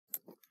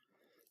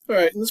All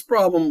right, in this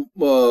problem,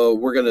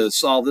 we're going to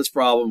solve this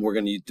problem. We're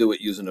going to do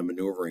it using a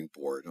maneuvering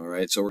board. All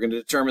right, so we're going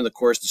to determine the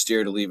course to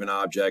steer to leave an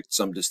object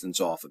some distance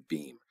off a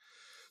beam.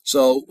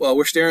 So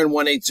we're steering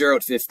 180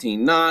 at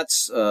 15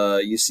 knots.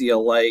 You see a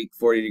light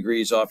 40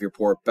 degrees off your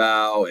port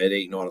bow at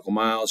 8 nautical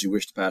miles. You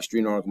wish to pass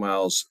 3 nautical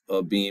miles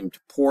of beam to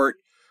port.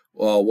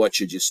 Well, what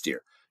should you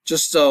steer?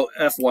 Just so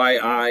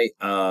FYI,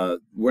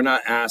 we're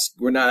not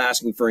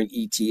asking for an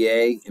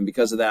ETA, and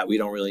because of that, we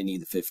don't really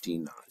need the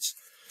 15 knots.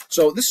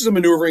 So this is a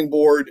maneuvering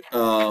board,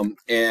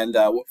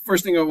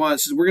 first thing I want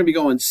is we're going to be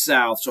going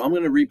south, so I'm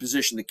going to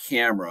reposition the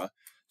camera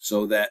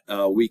so that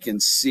we can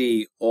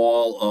see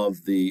all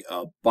of the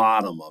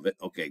bottom of it.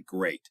 Okay,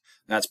 great.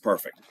 That's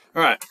perfect.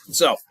 All right,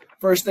 so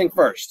first thing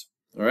first,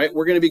 all right,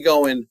 we're going to be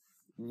going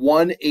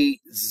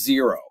 180,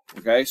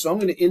 okay? So I'm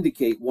going to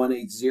indicate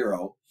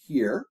 180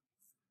 here,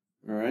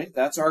 all right?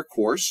 That's our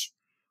course,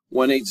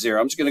 180.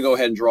 I'm just going to go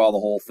ahead and draw the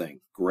whole thing.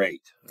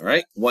 Great, all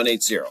right,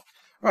 180. All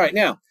right,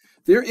 now,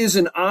 there is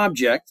an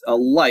object, a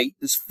light,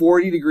 that's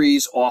 40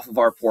 degrees off of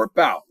our port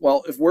bow.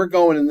 Well, if we're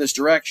going in this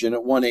direction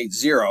at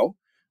 180, all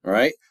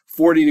right,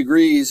 40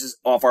 degrees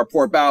off our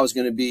port bow is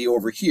going to be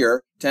over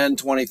here, 10,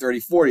 20, 30,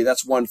 40.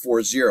 That's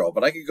 140.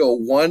 But I could go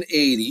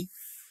 180,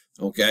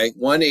 okay,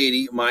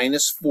 180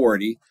 minus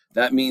 40.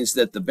 That means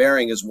that the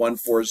bearing is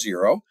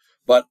 140.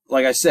 But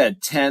like I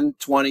said, 10,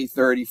 20,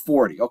 30,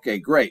 40. Okay,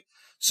 great.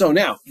 So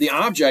now the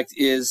object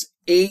is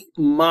 8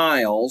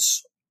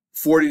 miles,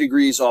 40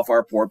 degrees off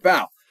our port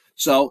bow.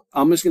 So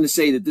I'm just going to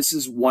say that this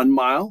is 1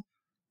 mile,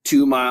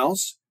 2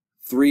 miles,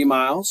 3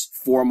 miles,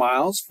 4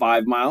 miles,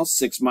 5 miles,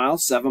 6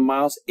 miles, 7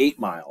 miles, 8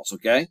 miles,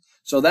 okay?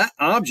 So that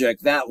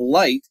object, that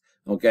light,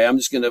 okay, I'll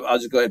just go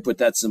ahead and put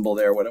that symbol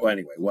there,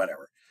 anyway,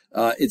 whatever.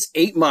 It's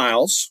 8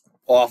 miles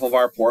off of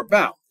our port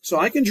bow. So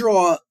I can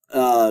draw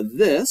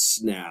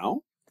this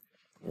now,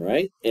 all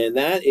right? And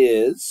that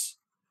is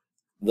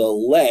the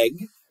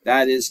leg.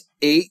 That is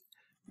 8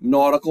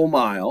 nautical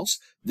miles.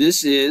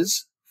 This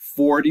is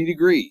 40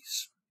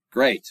 degrees.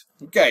 Great.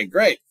 Okay,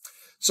 great.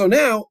 So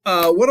now,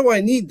 what do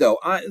I need though?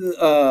 I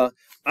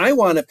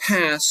want to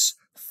pass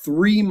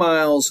 3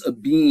 miles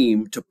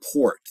abeam to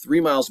port.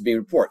 3 miles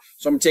abeam to port.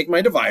 So I'm going to take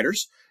my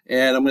dividers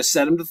and I'm going to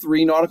set them to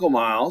 3 nautical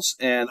miles,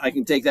 and I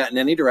can take that in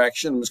any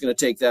direction. I'm just going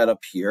to take that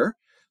up here.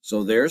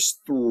 So there's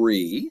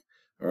 3.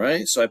 All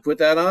right. So I put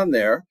that on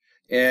there,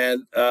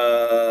 and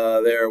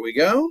there we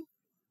go.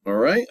 All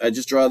right. I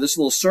just draw this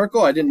little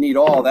circle. I didn't need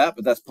all that,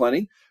 but that's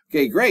plenty.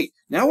 Okay, great.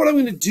 Now what I'm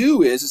going to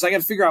do is I got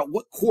to figure out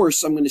what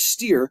course I'm going to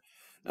steer.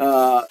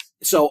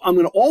 So I'm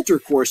going to alter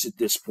course at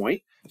this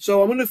point.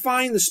 So I'm going to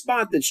find the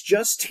spot that's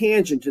just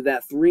tangent to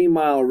that 3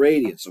 mile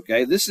radius,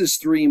 okay? This is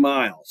 3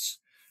 miles,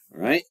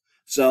 all right?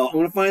 So I'm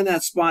going to find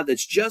that spot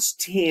that's just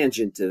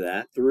tangent to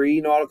that,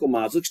 3 nautical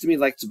miles. Looks to me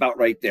like it's about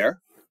right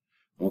there,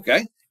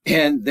 okay?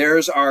 And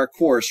there's our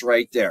course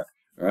right there,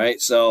 all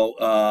right?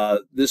 So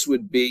this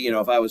would be,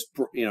 if I was,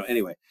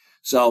 anyway.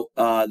 So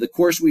the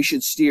course we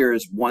should steer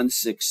is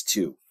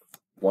 162.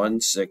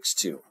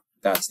 162.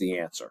 That's the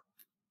answer.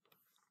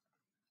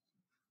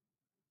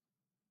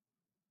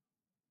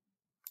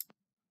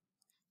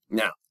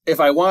 Now, if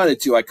I wanted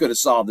to, I could have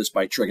solved this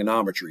by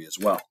trigonometry as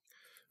well.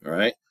 All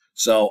right.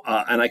 So,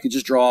 and I could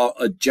just draw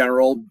a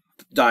general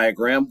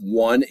diagram,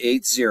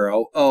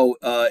 180.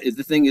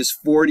 The thing is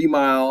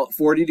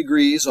 40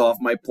 degrees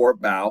off my port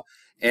bow,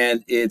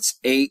 and it's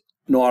 8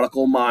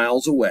 nautical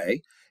miles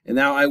away. And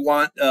now I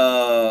want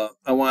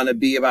to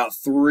be about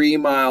 3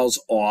 miles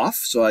off.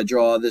 So I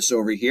draw this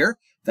over here.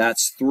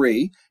 That's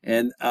 3.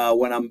 And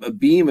when I'm a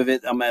beam of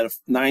it, I'm at a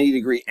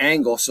 90-degree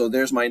angle. So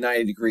there's my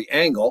 90-degree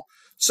angle.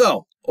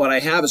 So what I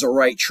have is a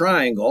right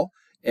triangle,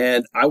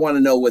 and I want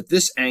to know what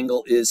this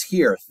angle is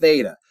here,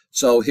 theta.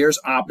 So here's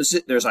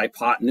opposite. There's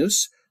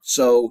hypotenuse.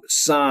 So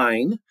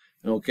sine,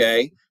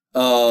 okay,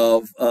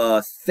 of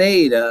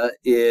theta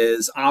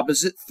is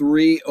opposite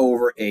 3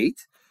 over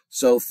 8.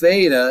 So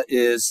theta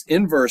is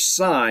inverse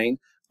sine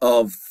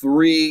of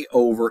 3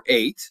 over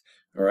 8,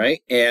 all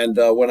right? And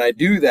when I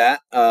do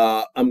that,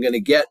 I'm going to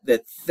get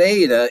that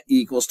theta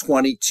equals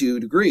 22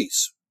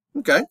 degrees,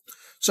 okay?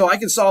 So I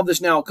can solve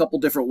this now a couple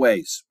different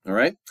ways, all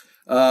right?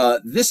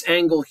 This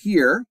angle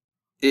here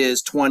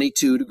is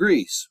 22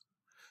 degrees.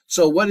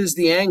 So what is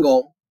the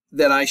angle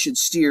that I should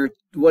steer?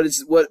 What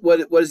is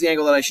the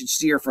angle that I should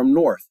steer from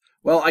north?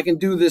 Well, I can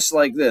do this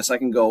like this. I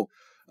can go,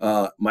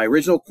 my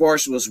original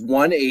course was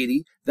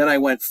 180. Then I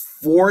went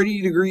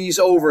 40 degrees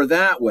over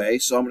that way.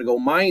 So I'm going to go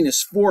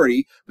minus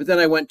 40. But then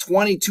I went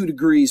 22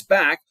 degrees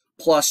back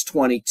plus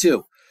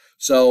 22.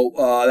 So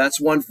that's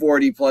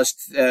 140 plus,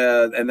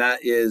 and that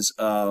is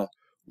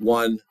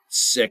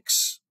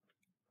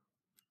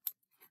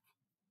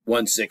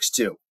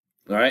 162.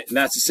 All right. And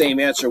that's the same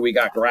answer we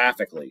got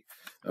graphically.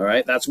 All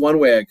right. That's one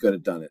way I could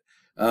have done it.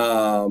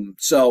 I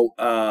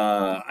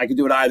could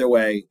do it either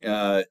way,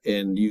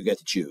 and you get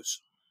to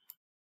choose.